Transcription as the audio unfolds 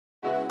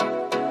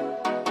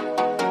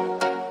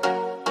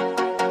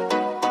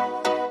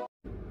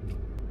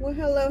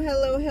Well,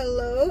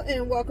 hello,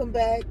 and welcome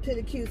back to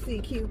the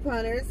QC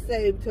Couponers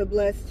Save to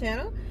Bless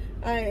channel.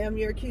 I am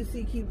your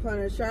QC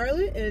Couponer,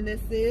 Charlotte, and this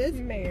is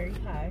Mary.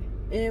 Hi.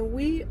 And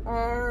we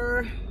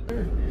are,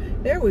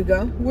 there we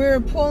go.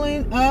 We're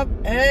pulling up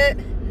at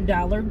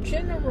Dollar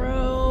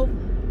General.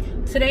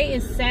 Today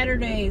is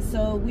Saturday,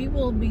 so we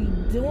will be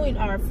doing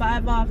our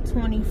 5 off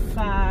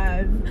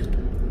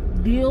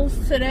 25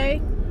 deals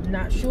today.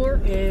 Not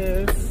sure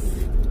if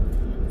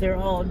they're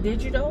all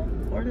digital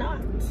or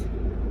not.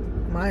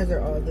 Mine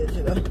are all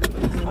digital. I'm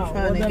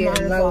trying to well,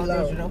 get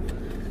low. Digital.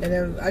 And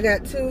then I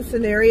got two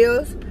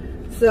scenarios.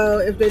 So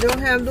if they don't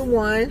have the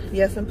one,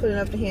 yes, I'm putting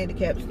up the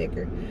handicap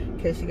sticker in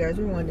case you guys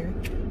are wondering.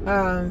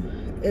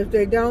 If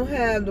they don't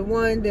have the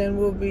one, then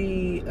we'll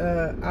be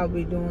I'll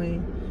be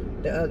doing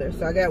the other.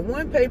 So I got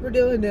one paper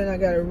deal, and then I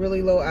got a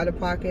really low out of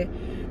pocket.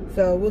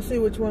 So we'll see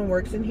which one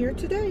works in here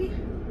today.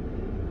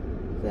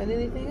 Is that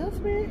anything else,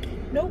 Mary?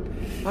 Nope.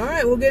 All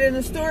right, we'll get in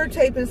the store,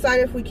 tape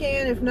inside if we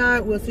can. If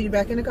not, we'll see you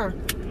back in the car.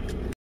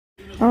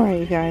 All right,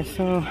 you guys,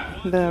 so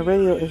the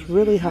radio is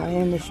really high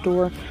in the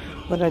store,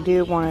 but I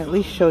did want to at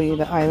least show you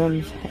the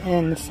items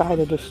in the side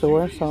of the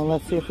store. So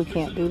let's see if we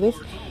can't do this.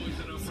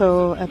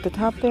 So at the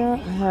top there, I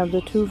have the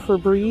two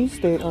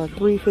Febreze. They are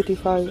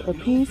 $3.55 a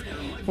piece,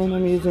 and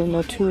I'm using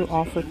the 2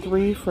 off for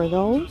 3 for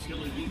those.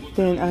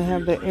 Then I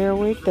have the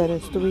Airwick that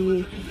is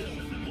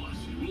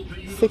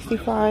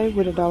 $3.65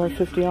 with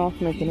 $1.50 off,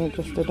 making it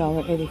just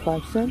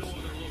 $1.85.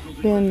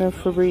 Then the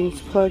Febreze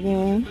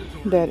plug-in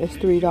that is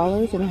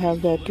 $3, and I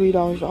have that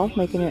 $3 off,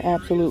 making it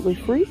absolutely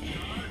free.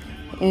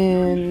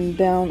 And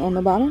down on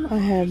the bottom, I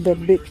have the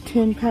big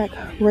 10-pack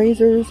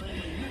razors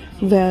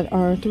that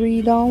are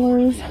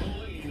 $3,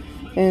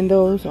 and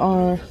those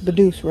are the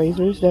Deuce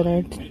razors that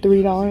are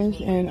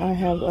 $3, and I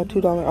have a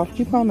 $2 off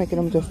coupon, making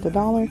them just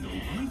 $1.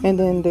 And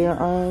then there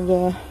are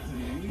the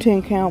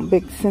 10-count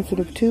big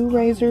sensitive 2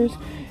 razors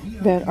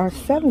that are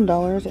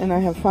 $7, and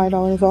I have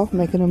 $5 off,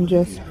 making them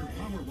just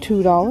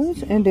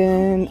 $2. And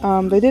then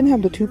they didn't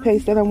have the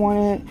toothpaste that I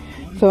wanted,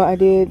 so I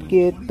did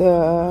get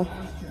the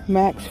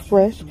Max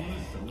Fresh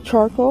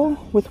Charcoal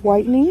with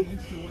whitening,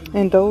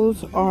 and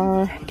those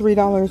are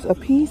 $3 a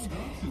piece,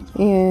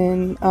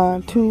 and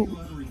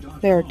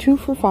there are 2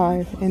 for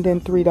 $5, and then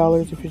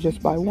 $3 if you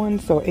just buy one,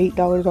 so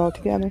 $8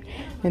 altogether.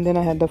 And then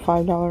I had the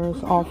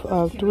 $5 off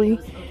of 3,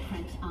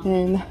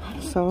 and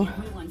so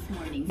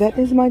that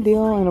is my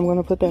deal, and I'm going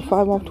to put that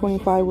 5 off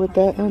 25 with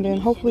that, and then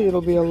hopefully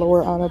it'll be a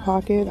lower out of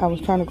pocket. I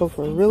was trying to go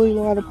for a really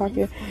low out of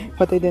pocket,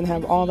 but they didn't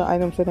have all the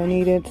items that I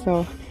needed,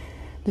 so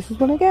this is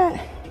what I got.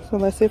 So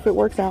let's see if it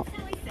works out.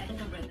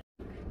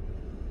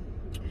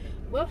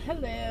 Well,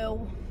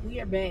 hello. We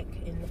are back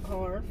in the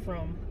car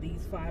from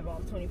these 5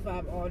 off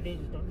 25 all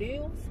digital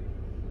deals.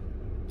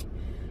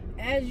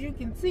 As you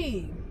can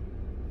see,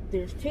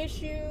 there's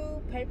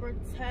tissue, paper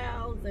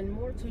towels, and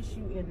more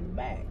tissue in the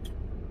back.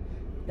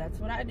 That's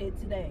what I did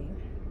today.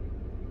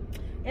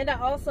 And I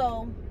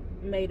also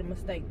made a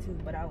mistake too,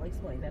 but I'll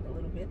explain that a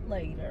little bit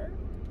later.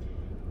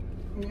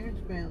 You're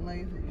just being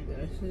lazy, you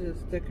guys. She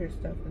just stick her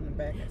stuff in the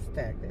back and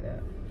stacked it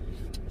up,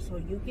 so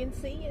you can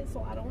see it,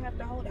 so I don't have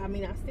to hold it. I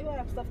mean, I still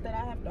have stuff that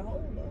I have to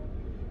hold though.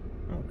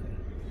 Okay.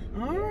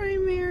 All right,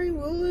 Mary,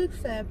 we'll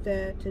accept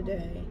that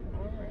today.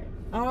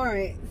 All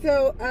right.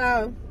 So,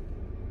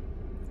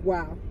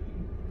 wow.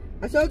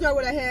 I showed y'all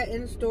what I had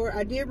in the store.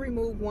 I did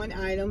remove one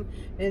item,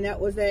 and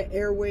that was that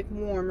Airwick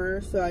warmer.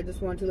 So I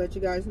just wanted to let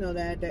you guys know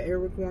that the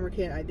Airwick warmer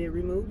kit, I did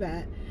remove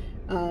that.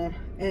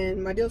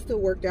 And my deal still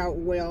worked out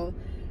well.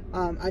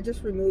 I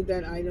just removed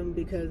that item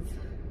because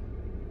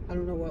I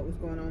don't know what was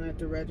going on at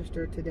the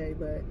register today,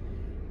 but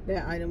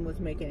that item was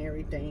making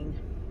everything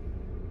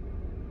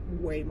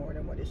way more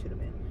than what it should have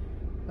been.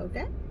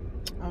 Okay?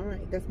 All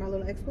right. That's my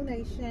little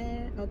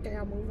explanation. Okay,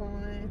 I'll move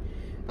on.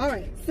 All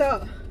right.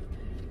 So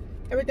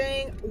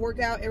everything worked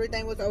out.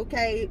 Everything was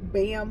okay.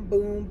 Bam,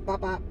 boom,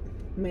 bop, bop.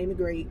 Made me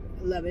great.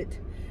 Love it.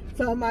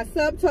 So my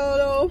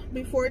subtotal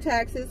before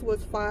taxes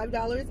was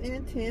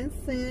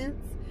 $5.10.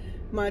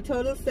 My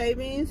total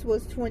savings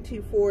was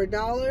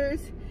 $24.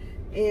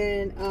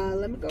 And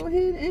let me go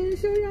ahead and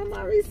show y'all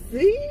my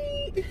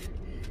receipt.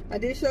 I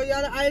did show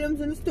y'all the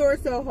items in the store,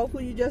 so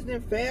hopefully you just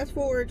didn't fast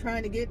forward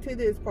trying to get to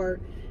this part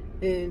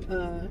and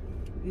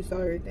you saw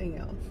everything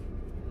else.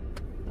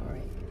 All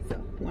right, so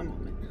one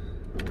moment.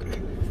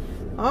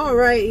 All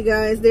right, you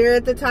guys, there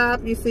at the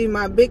top you see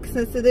my big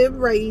sensitive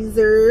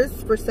razors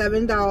for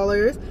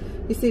 $7.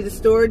 You see the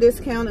store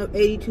discount of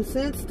 82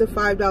 cents, the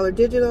 $5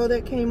 digital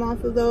that came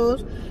off of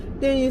those.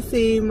 Then you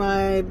see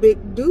my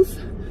big Deuce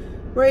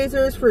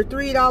razors for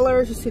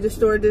 $3. You see the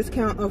store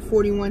discount of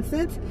 41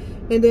 cents,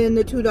 and then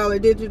the $2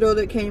 digital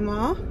that came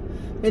off.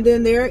 And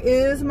then there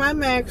is my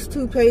Max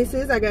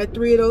toothpastes. I got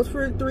 3 of those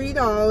for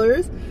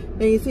 $3.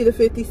 And you see the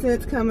 50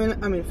 cents coming,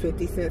 I mean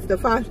 50 cents, the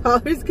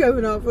 $5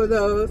 coming off of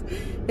those.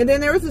 And then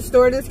there was a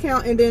store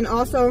discount, and then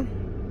also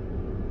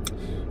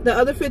the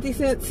other 50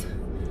 cents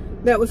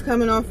that was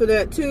coming off of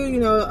that too.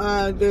 You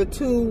know, the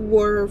 2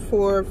 were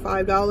for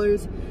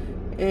 $5.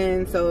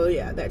 And so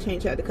yeah, that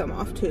change had to come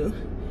off too.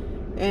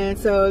 And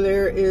so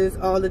there is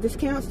all the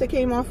discounts that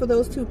came off of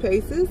those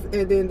toothpastes.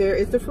 And then there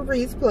is the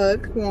Febreze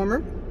plug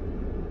warmer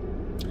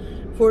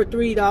for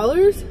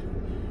 $3.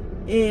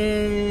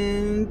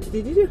 And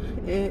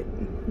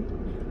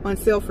on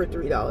sale for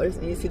 $3.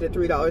 And you see the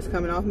 $3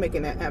 coming off,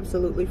 making that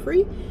absolutely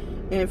free.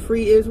 And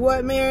free is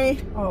what, Mary?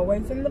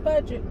 Always in the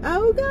budget.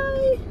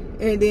 Okay.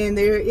 And then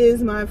there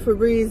is my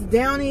Febreze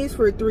Downies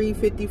for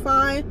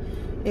 $3.55.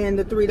 And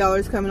the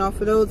 $3 coming off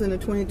for those, and the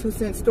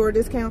 22-cent store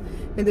discount.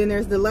 And then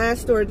there's the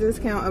last store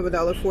discount of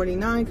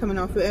 $1.49 coming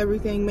off of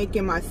everything,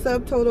 making my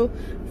subtotal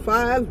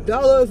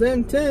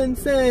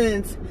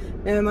 $5.10.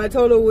 And my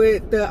total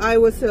with the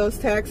Iowa sales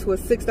tax was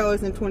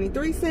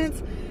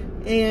 $6.23.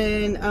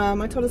 And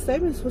my total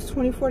savings was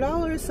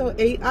 $24. So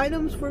 8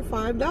 items for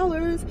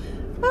 $5.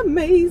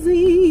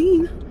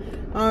 Amazing.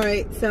 All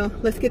right, so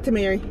let's get to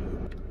Mary.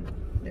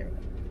 There we go.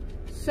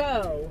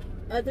 So,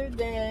 other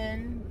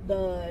than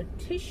the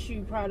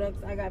tissue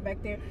products I got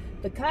back there,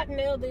 the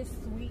Cottonelle this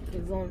week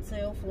is on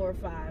sale for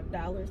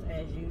 $5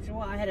 as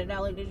usual. I had a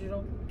 $1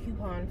 digital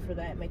coupon for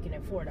that, making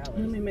it $4.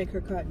 Let me make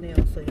her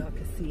Cottonelle so y'all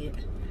can see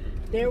it.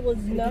 There was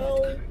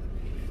no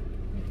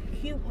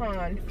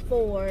coupon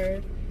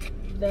for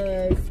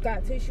the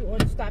Scott tissue or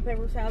the Scott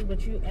paper towels,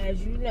 but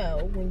as you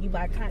know, when you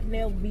buy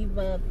Cottonelle,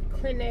 Viva,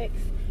 Kleenex,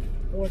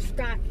 or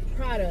Scott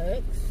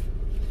products,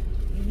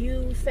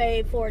 you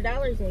save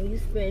 $4 when you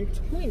spend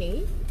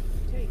 $20.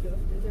 There you go.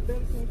 Is that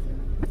better?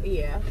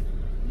 Yeah.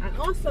 I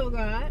also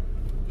got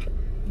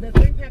the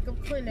 3-pack of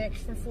Kleenex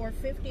for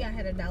 $4.50. I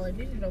had a $1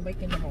 digital,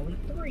 making them only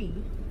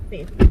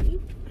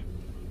 $3.50.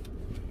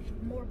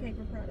 More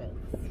paper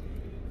products.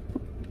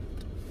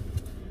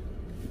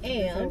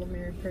 And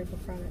Mary paper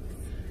products.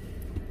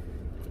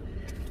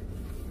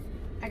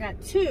 I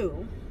got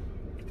 2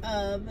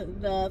 of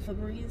the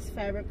Febreze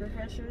fabric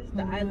refreshers,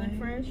 the Island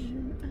Fresh.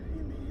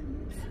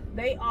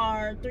 They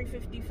are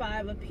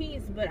 $3.55 a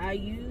piece, but I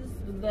use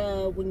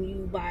the, when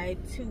you buy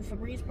 2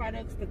 Febreze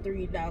products, the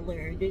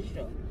 $3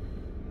 digital.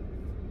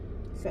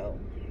 So,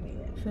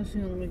 yeah. So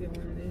she only get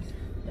one of these?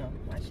 No,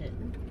 I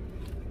shouldn't.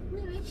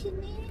 No, I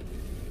shouldn't.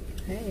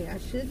 Hey, I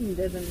shouldn't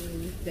doesn't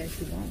mean that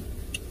you won't.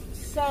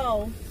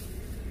 So,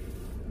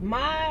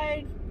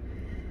 my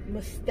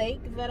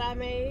mistake that I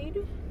made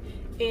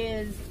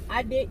is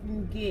I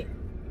didn't get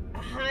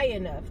high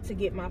enough to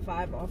get my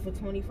 5 off of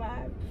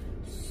 25.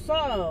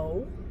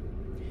 So,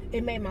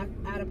 it made my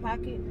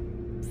out-of-pocket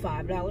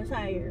 $5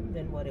 higher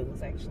than what it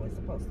was actually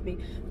supposed to be.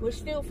 Which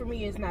still, for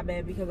me, is not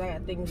bad because I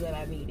got things that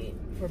I needed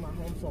for my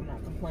home, so I'm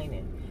not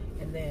complaining.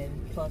 And then,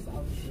 plus, I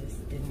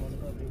didn't want to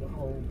go through the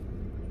whole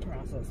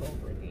process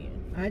over again.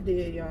 I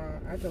did,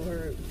 y'all. I told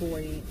her,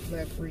 boy,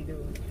 let's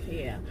redo it.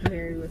 Yeah.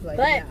 Mary was like,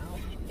 but no.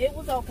 It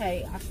was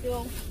okay. I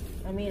still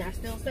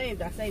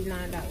saved. I saved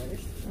 $9.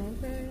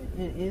 Okay.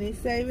 And any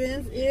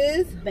savings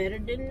is? Better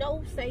than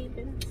no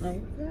savings. Okay.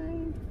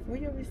 Where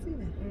your receipt at?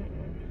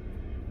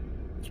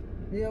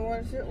 You don't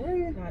want to show? Where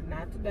you?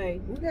 Not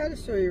today. We got to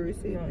show your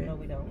receipt. No,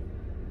 we don't.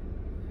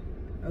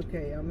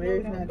 Okay, y'all.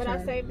 Mary's not but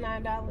trying. I saved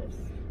 $9.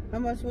 How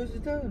much was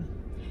your total?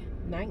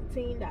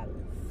 $19. $19.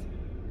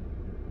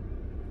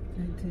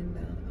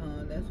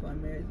 Oh, that's why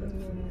Mary's up.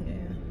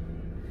 Yeah.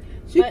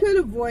 She could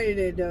have avoided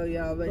it though,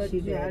 y'all, but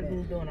she did. I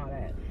didn't doing all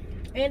that.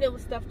 And it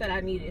was stuff that I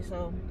needed,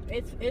 so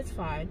it's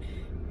fine.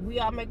 We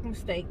all make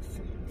mistakes.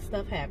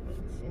 Stuff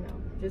happens, you know.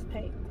 Just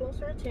pay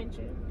closer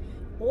attention,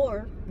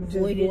 or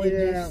avoid it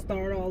and just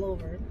start all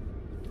over.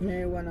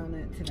 Mary went on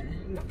that today.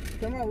 No.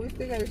 Come on, we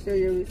still got to show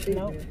your receipt.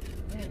 Nope.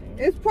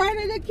 It's part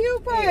of the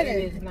couponing.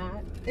 It is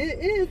not. It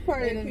is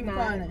part of the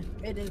couponing.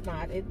 It is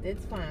not.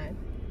 It's fine.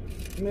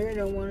 Mary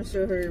don't want to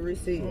show her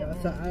receipt, y'all,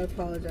 so I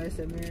apologize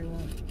that Mary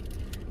won't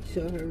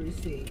show her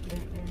receipt.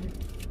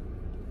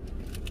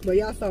 But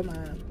y'all saw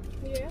mine.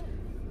 Yeah.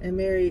 And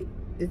Mary,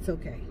 it's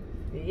okay.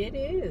 It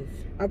is.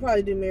 I'll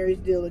probably do Mary's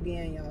deal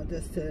again, y'all,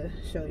 just to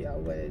show y'all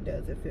what it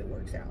does if it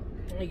works out.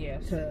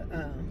 Yes. To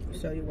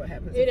show you what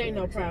happens. It ain't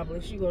no problem.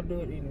 She gonna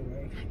do it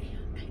anyway.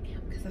 I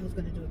am, because I was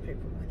gonna do a paper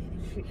one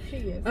anyway. She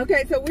is.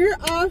 Okay, so we're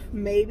off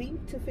maybe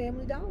to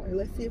Family Dollar.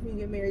 Let's see if we can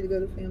get Mary to go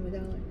to Family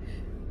Dollar.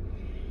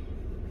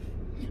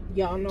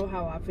 Y'all know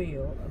how I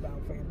feel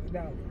about Family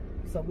Dollar,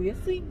 so we'll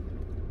see.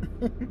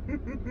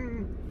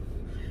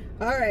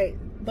 All right.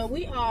 But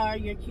we are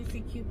your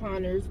QC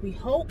couponers. We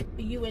hope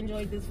you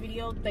enjoyed this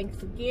video.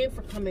 Thanks again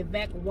for coming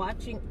back,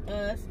 watching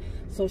us.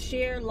 So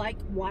share, like,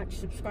 watch,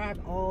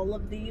 subscribe, all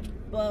of the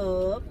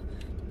above.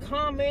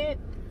 Comment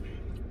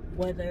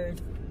whether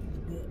it's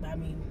good. I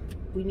mean,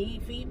 we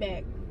need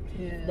feedback.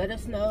 Yeah. Let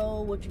us know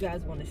what you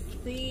guys want to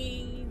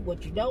see,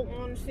 what you don't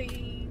want to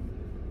see.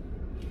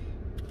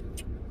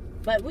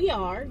 But we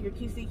are your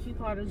QC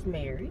couponers,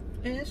 Mary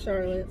and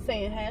Charlotte,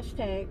 saying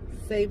hashtag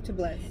save to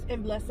bless,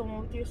 and bless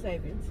someone with your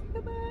savings.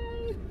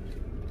 Bye-bye.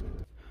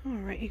 All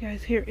right, you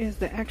guys, here is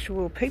the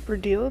actual paper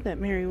deal that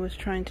Mary was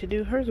trying to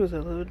do. Hers was a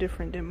little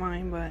different than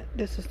mine, but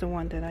this is the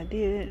one that I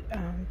did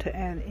to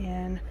add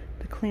in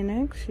the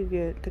Kleenex. You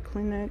get the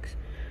Kleenex,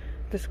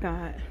 the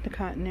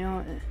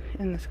Cottonelle,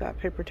 and the Scott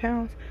paper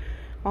towels.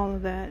 All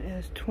of that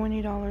is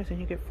 $20, and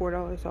you get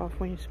 $4 off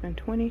when you spend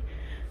 $20.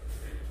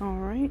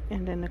 Alright,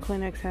 and then the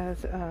Kleenex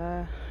has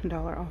a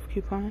 $1 off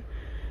coupon.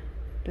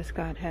 The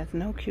Scott has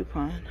no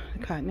coupon.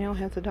 The Cottonelle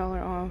has a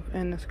 $1 off,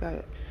 and the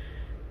Scott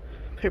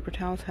paper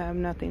towels have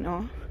nothing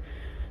off.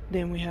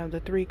 Then we have the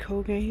 3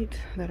 Colgate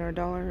that are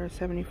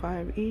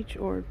 $1.75 each,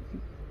 or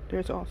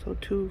there's also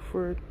 2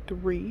 for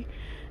 $3,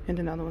 and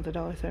then the other one's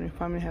 $1.75.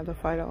 I'm gonna have the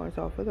 $5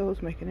 off of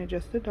those, making it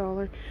just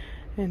 $1.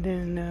 And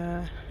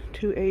then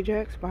 2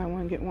 Ajax, buy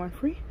one get one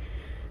free.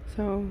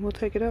 So we'll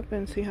take it up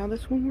and see how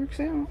this one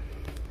works out.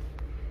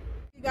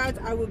 You guys,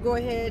 I will go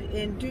ahead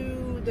and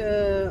do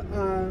the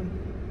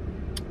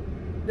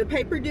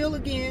paper deal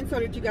again so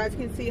that you guys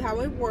can see how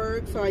it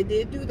works. So I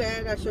did do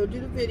that. I showed you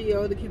the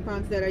video, the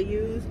coupons that I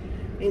used,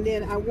 and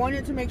then I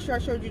wanted to make sure I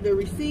showed you the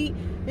receipt,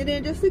 and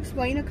then just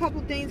explain a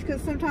couple things, because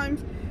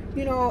sometimes,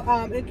 you know,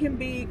 it can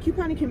be,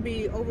 couponing can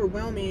be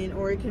overwhelming,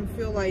 or it can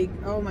feel like,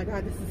 oh my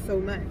god, this is so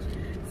much.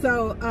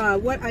 So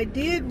what I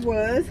did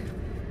was,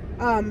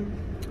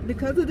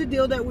 because of the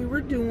deal that we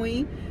were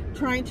doing,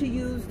 trying to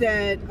use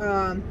that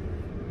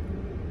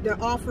the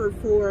offer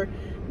for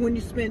when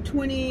you spend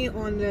 $20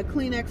 on the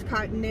Kleenex,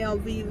 Cottonelle,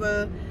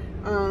 Viva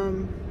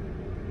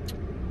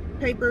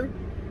paper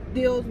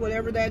deals,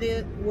 whatever that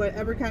is,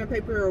 whatever kind of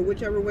paper or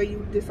whichever way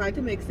you decide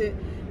to mix it,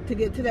 to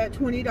get to that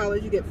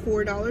 $20, you get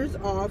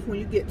 $4 off when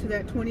you get to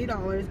that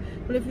 $20.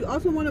 But if you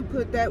also want to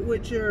put that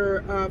with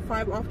your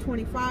 5 off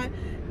 25,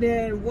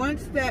 then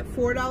once that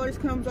 $4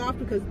 comes off,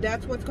 because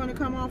that's what's going to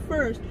come off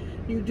first,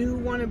 you do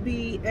want to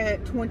be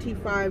at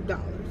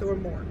 $25 or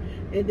more,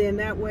 and then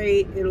that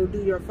way it'll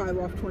do your 5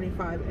 off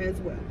 25 as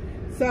well.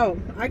 So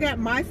I got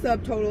my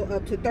subtotal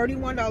up to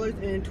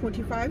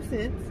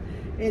 $31.25,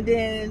 and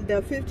then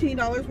the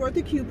 $15 worth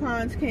of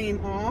coupons came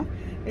off,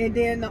 and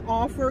then the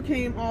offer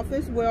came off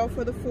as well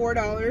for the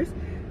 $4,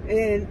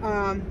 and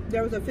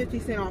there was a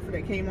 50-cent offer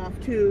that came off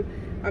too.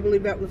 I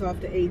believe that was off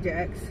the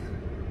Ajax,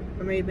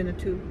 or may have been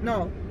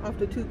off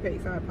the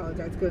toothpaste. I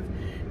apologize, because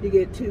you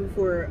get 2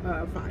 for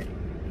 $5.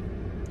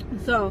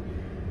 So,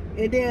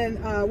 and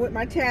then with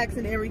my tax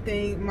and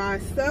everything, my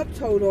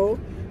subtotal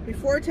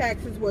before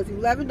taxes was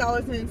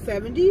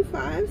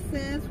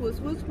 $11.75, which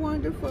was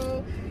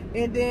wonderful.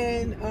 And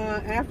then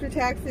after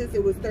taxes,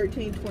 it was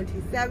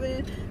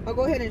 $13.27. I'll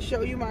go ahead and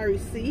show you my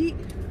receipt.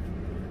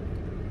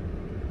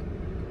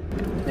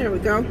 There we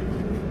go.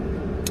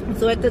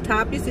 So at the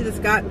top, you see the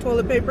Scott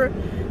toilet paper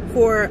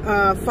for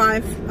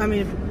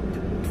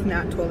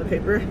not toilet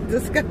paper, the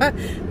Scott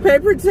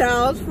paper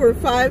towels for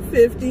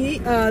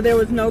 $5.50. There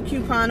was no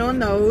coupon on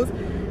those.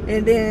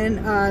 And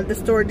then the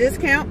store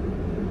discount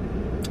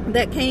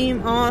that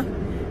came off,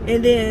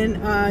 and then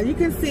you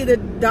can see the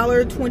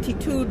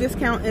 $1.22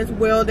 discount as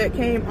well that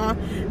came off.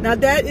 Now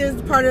that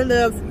is part of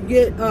the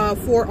get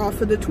 4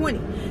 off of the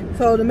 20.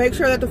 So to make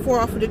sure that the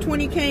 4 off of the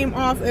 20 came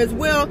off as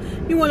well,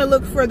 you want to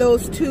look for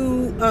those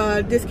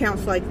 2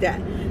 discounts like that.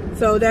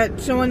 So that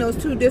showing those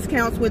 2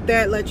 discounts with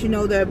that lets you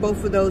know that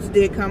both of those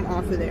did come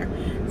off of there.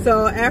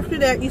 So after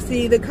that, you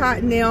see the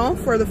Cottonelle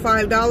for the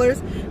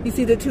 $5. You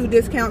see the 2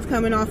 discounts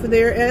coming off of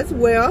there as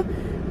well.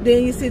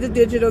 Then you see the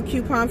digital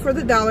coupon for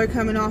the $1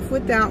 coming off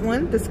with that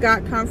one. The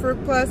Scott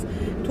Comfort Plus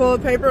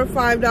toilet paper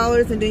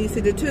 $5, and then you see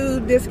the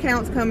 2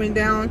 discounts coming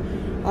down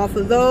off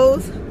of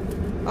those,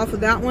 off of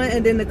that one,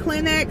 and then the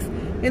Kleenex,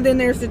 and then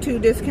there's the 2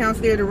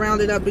 discounts there to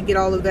round it up and get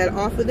all of that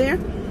off of there.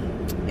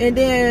 And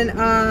then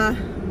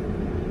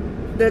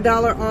the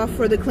 $1 off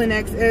for the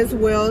Kleenex as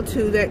well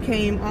too, that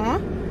came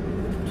off.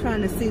 I'm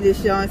trying to see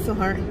this, y'all, it's so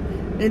hard.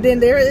 And then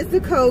there is the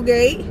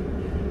Colgate,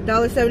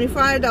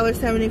 $1.75,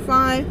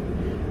 $1.75,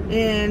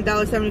 and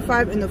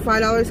 $1.75, and the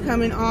 $5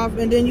 coming off.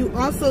 And then you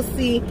also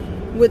see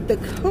with the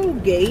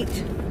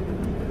Colgate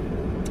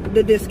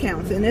the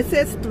discounts, and it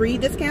says 3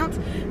 discounts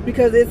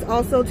because it's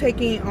also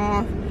taking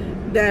off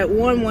that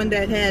one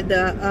that had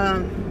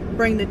the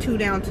bring the 2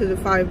 down to the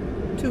 2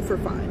 for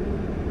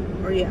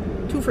 $5, or yeah,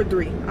 2 for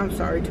 $3. I'm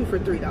sorry, 2 for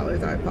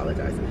 $3. I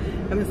apologize.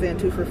 I've been saying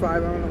 2 for $5. I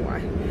don't know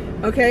why.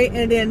 Okay,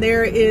 and then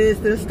there is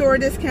the store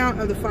discount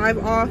of the 5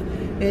 off,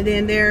 and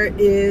then there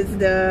is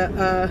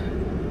the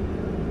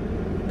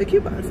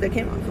coupons that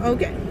came off.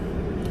 Okay,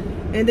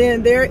 and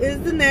then there is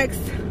the next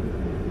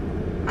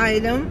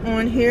item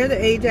on here, the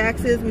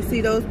Ajaxes. We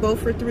see those both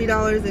for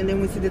 $3, and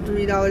then we see the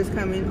 $3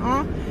 coming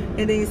off,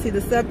 and then you see the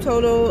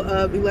subtotal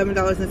of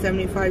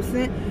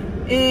 $11.75,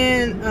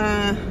 and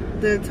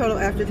the total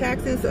after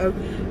taxes of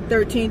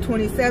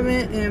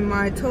 $13.27, and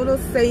my total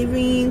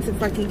savings,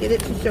 if I can get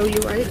it to show you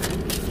right,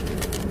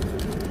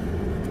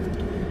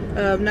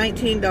 of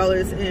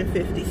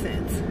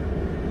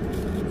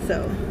 $19.50.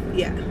 So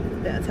yeah,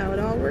 that's how it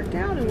all worked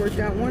out. It worked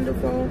out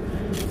wonderful,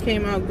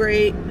 came out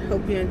great.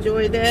 Hope you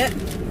enjoyed that.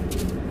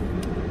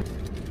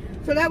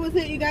 So that was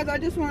it, you guys. I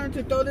just wanted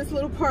to throw this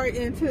little part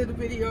into the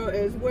video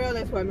as well.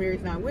 That's why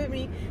Mary's not with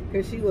me,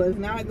 because she was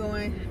not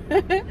going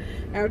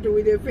after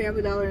we did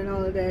Family Dollar and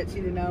all of that.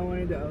 She did not want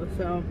to go.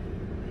 So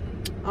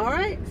All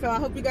right, so I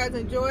hope you guys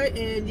enjoyed,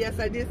 and yes,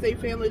 I did say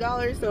Family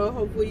Dollar, so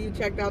hopefully you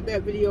checked out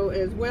that video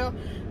as well.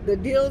 The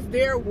deals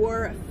there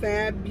were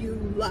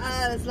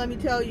fabulous, let me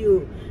tell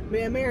you.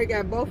 Me and Mary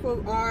got both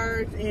of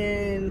ours,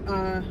 and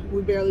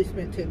we barely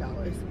spent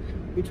 $10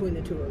 between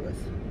the two of us.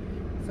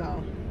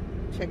 So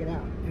check it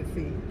out and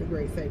see the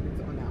great savings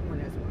on that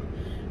one as well.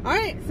 All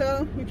right,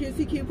 so your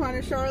QC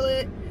couponer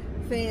Charlotte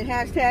saying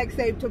hashtag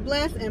save to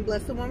bless, and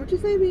bless the one with your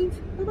savings.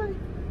 Bye bye.